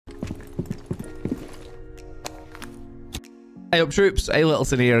Hey up troops, A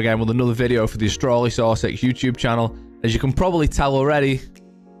Littleton here again with another video for the Astralis R6 YouTube channel. As you can probably tell already,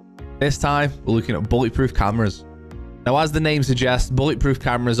 this time we're looking at bulletproof cameras. Now as the name suggests, bulletproof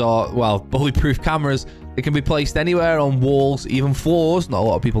cameras are, well, bulletproof cameras. They can be placed anywhere on walls, even floors. Not a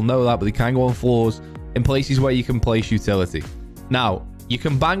lot of people know that, but they can go on floors in places where you can place utility. Now, you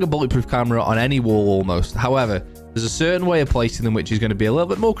can bang a bulletproof camera on any wall almost. However, there's a certain way of placing them which is going to be a little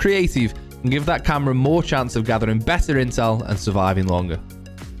bit more creative and give that camera more chance of gathering better intel and surviving longer.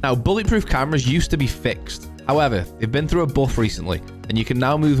 Now, bulletproof cameras used to be fixed. However, they've been through a buff recently, and you can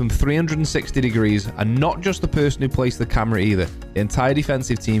now move them 360 degrees, and not just the person who placed the camera either. The entire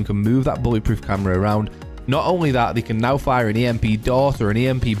defensive team can move that bulletproof camera around. Not only that, they can now fire an EMP dart or an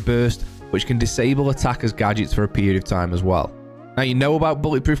EMP burst, which can disable attackers' gadgets for a period of time as well. Now you know about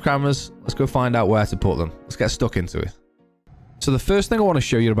bulletproof cameras, let's go find out where to put them. Let's get stuck into it. So the first thing I want to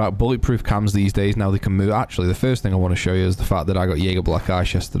show you about bulletproof cams these days, now they can move. Actually, the first thing I want to show you is the fact that I got Jaeger Black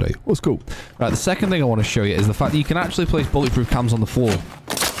Ice yesterday. Oh, it's cool. Right, the second thing I want to show you is the fact that you can actually place bulletproof cams on the floor,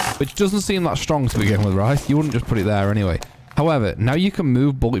 which doesn't seem that strong to begin with, right? You wouldn't just put it there anyway. However, now you can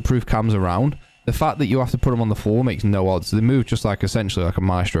move bulletproof cams around. The fact that you have to put them on the floor makes no odds. They move just like, essentially like a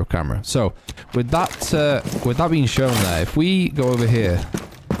Maestro camera. So, with that being shown there, if we go over here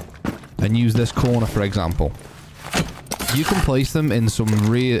and use this corner, for example, you can place them in some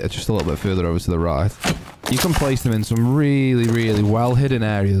just a little bit further over to the right. You can place them in some really well hidden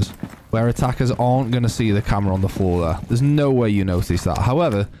areas where attackers aren't going to see the camera on the floor there. There's no way you notice that.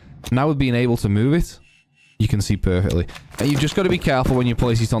 However, now with being able to move it, you can see perfectly. And you've just got to be careful when you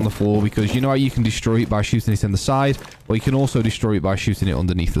place it on the floor, because you know how you can destroy it by shooting it in the side, or you can also destroy it by shooting it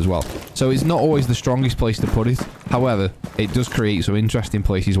underneath as well. So it's not always the strongest place to put it. However, it does create some interesting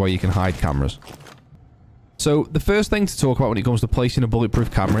places where you can hide cameras. So the first thing to talk about when it comes to placing a bulletproof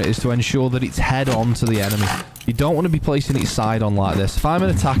camera is to ensure that it's head on to the enemy. You don't want to be placing it side on like this. If I'm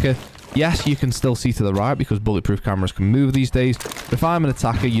an attacker, yes, you can still see to the right because bulletproof cameras can move these days. But if I'm an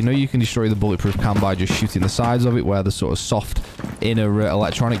attacker, you know you can destroy the bulletproof cam by just shooting the sides of it where the sort of soft inner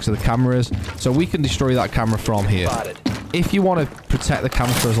electronics of the camera is. So we can destroy that camera from here. If you want to protect the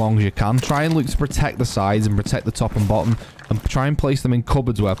camera for as long as you can, try and look to protect the sides and protect the top and bottom, and try and place them in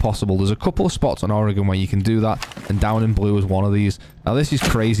cupboards where possible. There's a couple of spots on Oregon where you can do that, and down in blue is one of these. Now this is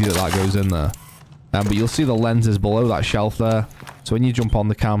crazy that that goes in there. But you'll see the lenses below that shelf there. So when you jump on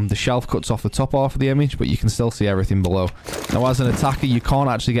the cam, the shelf cuts off the top half of the image, but you can still see everything below. Now as an attacker, you can't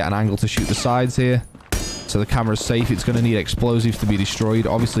actually get an angle to shoot the sides here. So the camera's safe. It's going to need explosives to be destroyed.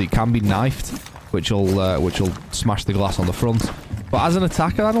 Obviously it can be knifed, which will smash the glass on the front. But as an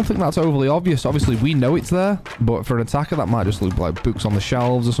attacker, I don't think that's overly obvious. Obviously, we know it's there, but for an attacker, that might just look like books on the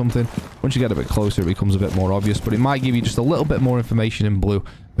shelves or something. Once you get a bit closer, it becomes a bit more obvious, but it might give you just a little bit more information in blue,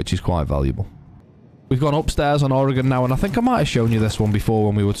 which is quite valuable. We've gone upstairs on Oregon now, and I think I might have shown you this one before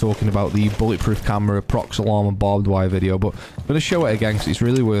when we were talking about the bulletproof camera, prox alarm, and barbed wire video, but I'm going to show it again because it's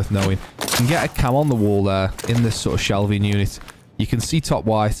really worth knowing. You can get a cam on the wall there in this sort of shelving unit. You can see top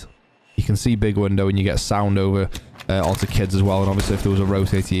white. You can see big window, and you get sound over onto kids as well. And obviously if there was a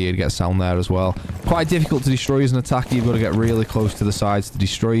rotator here, you'd get sound there as well. Quite difficult to destroy as an attacker. You've got to get really close to the sides to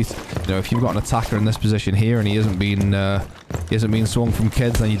destroy it. You know, if you've got an attacker in this position here and he isn't being swung from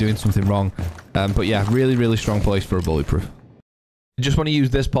kids, then you're doing something wrong. But yeah, really strong place for a bulletproof. I just want to use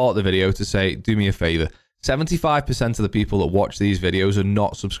this part of the video to say, do me a favor. 75% of the people that watch these videos are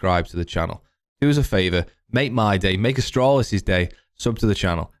not subscribed to the channel. Do us a favor, make my day, make Astralis' day, sub to the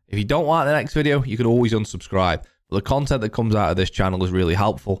channel. If you don't like the next video, you can always unsubscribe. But the content that comes out of this channel is really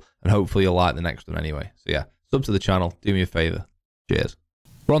helpful, and hopefully you'll like the next one anyway. So yeah, sub to the channel, do me a favor. Cheers.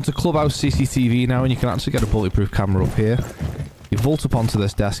 We're on to Clubhouse CCTV now, and you can actually get a bulletproof camera up here. You vault up onto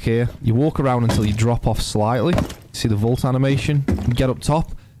this desk here. You walk around until you drop off slightly. See the vault animation? You get up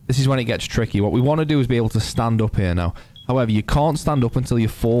top. This is when it gets tricky. What we want to do is be able to stand up here now. However, you can't stand up until you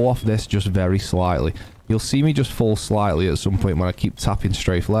fall off this just very slightly. You'll see me just fall slightly at some point when I keep tapping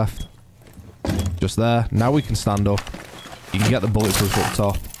strafe left. Just there. Now we can stand up. You can get the bulletproof up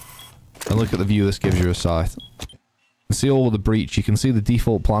top. And look at the view this gives you a sight. You can see all of the breach. You can see the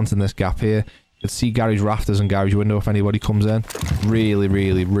default plant in this gap here. You can see garage rafters and garage window if anybody comes in.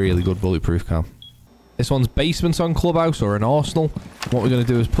 Really good bulletproof cam. This one's basement on Clubhouse or an arsenal. What we're going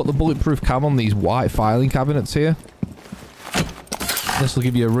to do is put the bulletproof cam on these white filing cabinets here. This will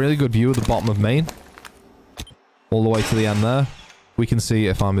give you a really good view of the bottom of main. All the way to the end there. We can see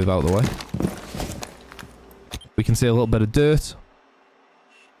if I move out of the way. We can see a little bit of dirt.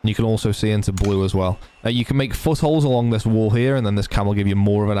 And you can also see into blue as well. You can make footholds along this wall here, and then this cam will give you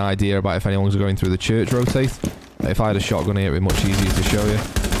more of an idea about if anyone's going through the church rotate. If I had a shotgun here, it would be much easier to show you.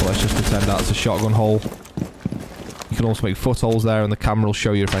 But let's just pretend that's a shotgun hole. You can can also make footholds there, and the camera will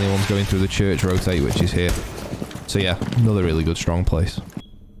show you if anyone's going through the church rotate, which is here. So yeah, another really good strong place.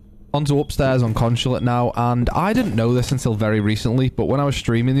 Onto upstairs on Consulate now, and I didn't know this until very recently, but when I was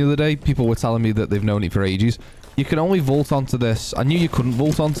streaming the other day, people were telling me that they've known it for ages. You can only vault onto this. I knew you couldn't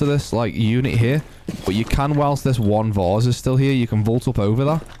vault onto this, like, unit here, but you can whilst this one vase is still here. You can vault up over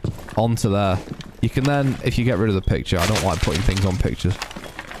that, onto there. You can then, if you get rid of the picture, I don't like putting things on pictures.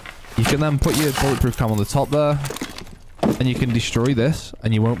 You can then put your bulletproof cam on the top there, and you can destroy this,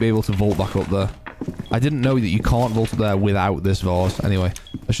 and you won't be able to vault back up there. I didn't know that you can't vault up there without this vase. Anyway,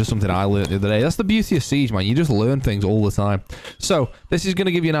 that's just something I learned the other day. That's the beauty of Siege, man. You just learn things all the time. So, this is going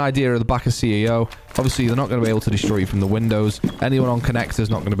to give you an idea of the back of CEO. Obviously, they're not going to be able to destroy it from the windows. Anyone on connectors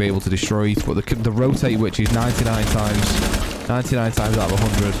not going to be able to destroy it. But the rotate, which is 99 times out of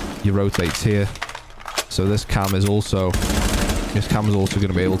 100, you rotates here. So this cam is also... This cam is also going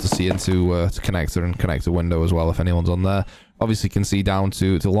to be able to see into to connector and connector window as well if anyone's on there. Obviously, you can see down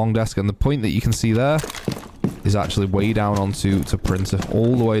to long desk, and the point that you can see there is actually way down onto printer,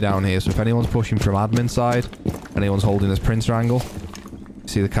 all the way down here. So if anyone's pushing from admin side, anyone's holding this printer angle,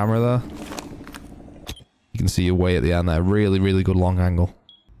 see the camera there? You can see your way at the end there. Really, really good long angle.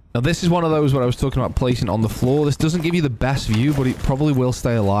 Now, this is one of those where I was talking about placing on the floor. This doesn't give you the best view, but it probably will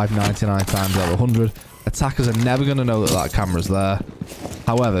stay alive 99 times out of 100. Attackers are never going to know that that camera's there.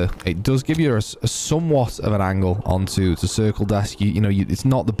 However, it does give you a somewhat of an angle onto circle desk. It's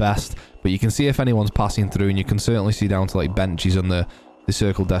not the best, but you can see if anyone's passing through, and you can certainly see down to like benches on the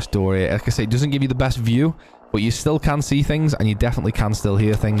circle desk door here. Like I say, it doesn't give you the best view, but you still can see things, and you definitely can still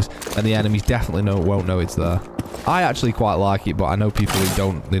hear things, and the enemies definitely won't know it's there. I actually quite like it, but I know people who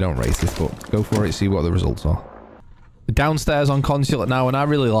don't rate it, but go for it, see what the results are. Downstairs on Consulate now, and I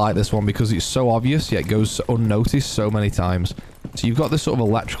really like this one because it's so obvious, yet it goes unnoticed so many times. So you've got this sort of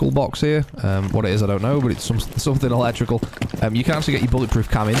electrical box here. What it is, I don't know, but it's something electrical. You can actually get your bulletproof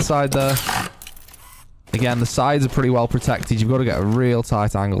cam inside there. Again, the sides are pretty well protected. You've got to get a real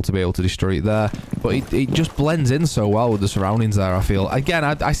tight angle to be able to destroy it there. But it just blends in so well with the surroundings there, I feel. Again,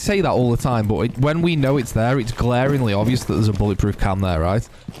 I say that all the time, but when we know it's there, it's glaringly obvious that there's a bulletproof cam there, right?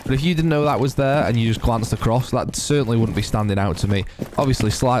 But if you didn't know that was there and you just glanced across, that certainly wouldn't be standing out to me. Obviously,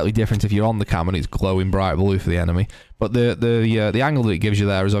 slightly different if you're on the cam and it's glowing bright blue for the enemy. But the angle that it gives you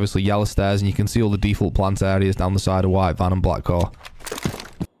there is obviously yellow stairs, and you can see all the default plant areas down the side of white van and black car.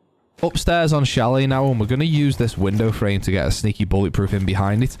 Upstairs on Chalet now, and we're going to use this window frame to get a sneaky bulletproof in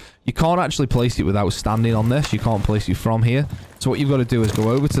behind it. You can't actually place it without standing on this. You can't place it from here. So what you've got to do is go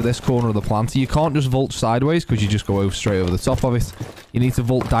over to this corner of the planter. You can't just vault sideways because you just go straight over the top of it. You need to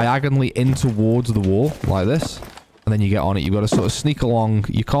vault diagonally in towards the wall like this, and then you get on it. You've got to sort of sneak along.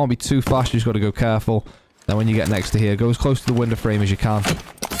 You can't be too fast. You just got to go careful. Then when you get next to here, go as close to the window frame as you can.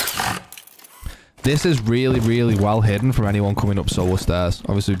 This is really, really well hidden from anyone coming up solo stairs.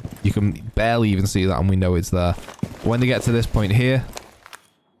 Obviously, you can barely even see that, and we know it's there. When they get to this point here,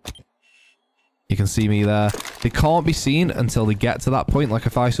 you can see me there. They can't be seen until they get to that point. Like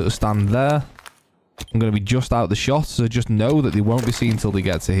if I sort of stand there, I'm going to be just out the shot, so just know that they won't be seen until they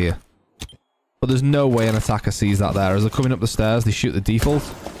get to here. But there's no way an attacker sees that there. As they're coming up the stairs, they shoot the default.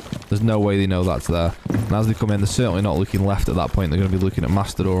 There's no way they know that's there. And as they come in, they're certainly not looking left at that point. They're going to be looking at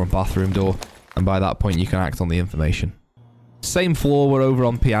master door and bathroom door. And by that point, you can act on the information. Same floor, we're over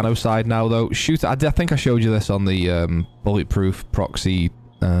on piano side now, though. Shoot, I think I showed you this on the bulletproof proxy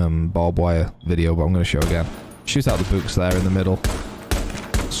barbed wire video, but I'm going to show again. Shoot out the books there in the middle.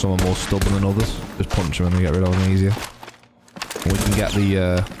 Some are more stubborn than others. Just punch them and they get rid of them easier. And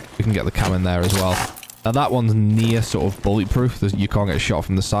we can get the cam in there as well. Now that one's near sort of bulletproof. You can't get shot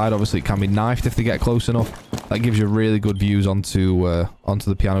from the side. Obviously, it can be knifed if they get close enough. That gives you really good views onto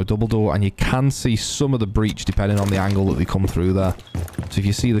the piano double door, and you can see some of the breach depending on the angle that they come through there. So if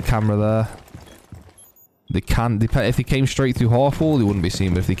you see the camera there, they can depend. If they came straight through half wall, they wouldn't be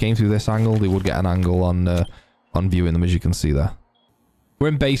seen. But if they came through this angle, they would get an angle on viewing them, as you can see there. We're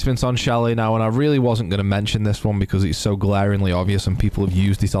in basements on Chalet now, and I really wasn't going to mention this one because it's so glaringly obvious and people have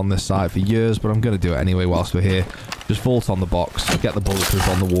used it on this site for years, but I'm going to do it anyway whilst we're here. Just vault on the box, get the bulletproof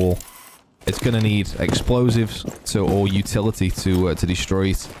on the wall. It's going to need explosives or utility to destroy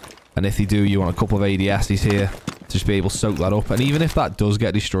it, and if they do, you want a couple of ADSs here to just be able to soak that up. And even if that does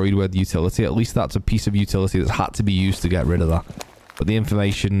get destroyed with utility, at least that's a piece of utility that's had to be used to get rid of that. But the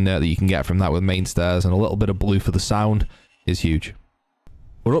information that you can get from that with main stairs and a little bit of blue for the sound is huge.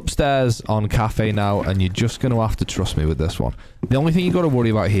 We're upstairs on Cafe now, and you're just going to have to trust me with this one. The only thing you've got to worry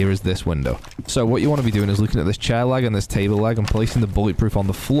about here is this window. So what you want to be doing is looking at this chair leg and this table leg and placing the bulletproof on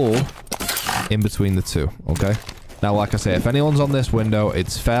the floor in between the two, okay? Now, like I say, if anyone's on this window,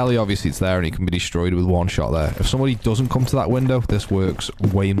 it's fairly obvious it's there and it can be destroyed with one shot there. If somebody doesn't come to that window, this works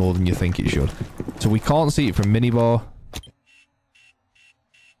way more than you think it should. So we can't see it from minibar,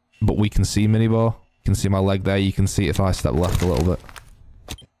 but we can see minibar. You can see my leg there. You can see it if I step left a little bit.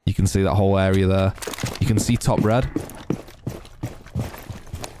 You can see that whole area there. You can see top red.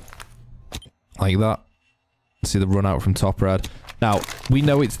 Like that. See the run out from top red. Now, we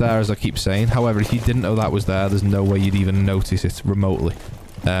know it's there, as I keep saying. However, if you didn't know that was there, there's no way you'd even notice it remotely.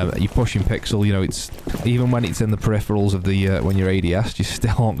 You're pushing pixel, you know, it's... Even when it's in the peripherals of the... when you're ADS, you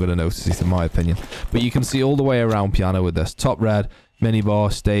still aren't going to notice it, in my opinion. But you can see all the way around piano with this. Top red,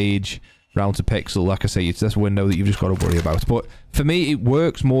 minibar, stage, round to pixel. Like I say, it's this window that you've just got to worry about. But for me, it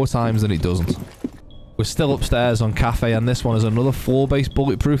works more times than it doesn't. We're still upstairs on cafe, and this one is another floor-based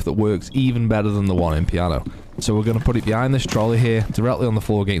bulletproof that works even better than the one in piano. So we're going to put it behind this trolley here, directly on the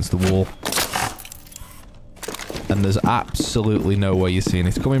floor against the wall. And there's absolutely no way you're seeing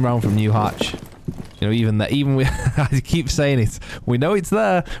it. It's coming round from New Hatch. You know, even that, even we, I keep saying it. We know it's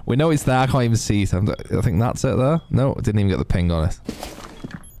there. We know it's there. I can't even see it. I think that's it there. No, I didn't even get the ping on it.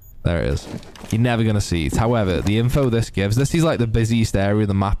 There it is. You're never going to see it. However, the info this gives, this is like the busiest area of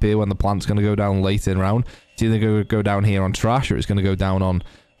the map here when the plant's going to go down late in round. It's either going to go down here on trash or it's going to go down on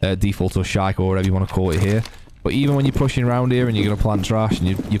default or shike or whatever you want to call it here. But even when you're pushing around here and you're going to plant trash and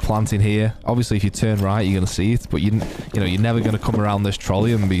you're planting here, obviously if you turn right, you're going to see it. But you know, you're never going to come around this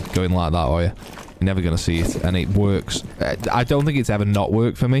trolley and be going like that, are you? You're never going to see it. And it works. I don't think it's ever not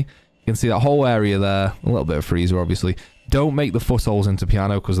worked for me. You can see that whole area there. A little bit of freezer, obviously. Don't make the footholes into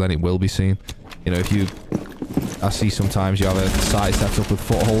piano because then it will be seen. You know, if you... I see sometimes you have a site set up with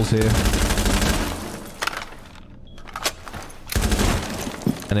footholes here.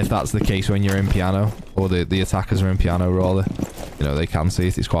 And if that's the case when you're in piano, or the attackers are in piano rather, you know, they can see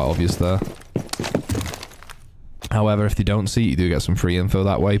it. It's quite obvious there. However, if they don't see it, you do get some free info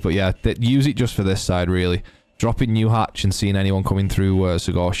that way. But yeah, use it just for this side, really. Dropping New Hatch and seeing anyone coming through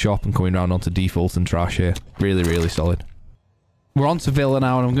Cigar Shop and coming around onto default and trash here. Really, really solid. We're on to Villa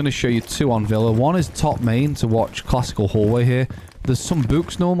now, and I'm going to show you two on Villa. One is top main to watch classical hallway here. There's some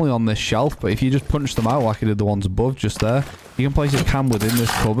books normally on this shelf, but if you just punch them out like I did the ones above just there, you can place a cam within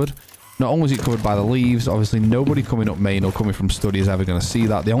this cupboard. Not only is it covered by the leaves, obviously nobody coming up main or coming from study is ever going to see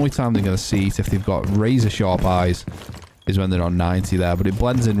that. The only time they're going to see it if they've got razor sharp eyes is when they're on 90 there, but it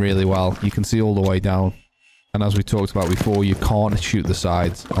blends in really well. You can see all the way down. And as we talked about before, you can't shoot the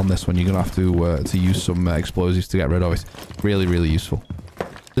sides on this one. You're going to have to use some explosives to get rid of it. Really, really useful.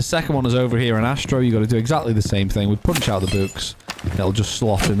 The second one is over here in Astro. You've got to do exactly the same thing. We punch out the books. It'll just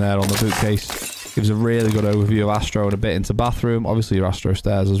slot in there on the bookcase. Gives a really good overview of Astro and a bit into bathroom. Obviously, your Astro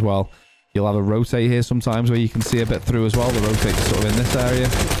stairs as well. You'll have a rotate here sometimes where you can see a bit through as well. The rotate's sort of in this area.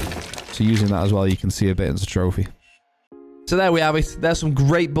 So using that as well, you can see a bit into trophy. So there we have it. There's some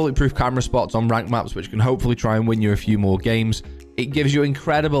great bulletproof camera spots on ranked maps which can hopefully try and win you a few more games. It gives you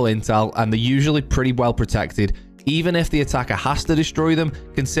incredible intel and they're usually pretty well protected. Even if the attacker has to destroy them,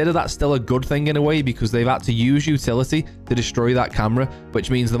 consider that still a good thing in a way because they've had to use utility to destroy that camera, which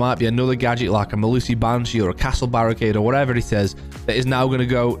means there might be another gadget like a Malusi Banshee or a Castle Barricade or whatever it is that is now going to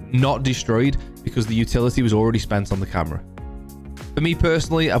go not destroyed because the utility was already spent on the camera. For me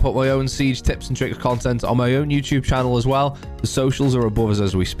personally, I put my own Siege tips and tricks content on my own YouTube channel as well. The socials are above us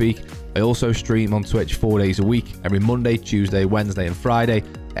as we speak. I also stream on Twitch 4 days a week, every Monday, Tuesday, Wednesday and Friday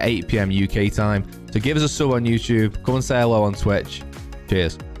at 8 PM UK time. So give us a sub on YouTube, come and say hello on Twitch.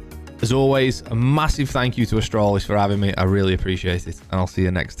 Cheers. As always, a massive thank you to Astralis for having me. I really appreciate it, and I'll see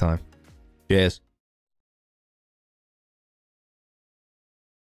you next time. Cheers.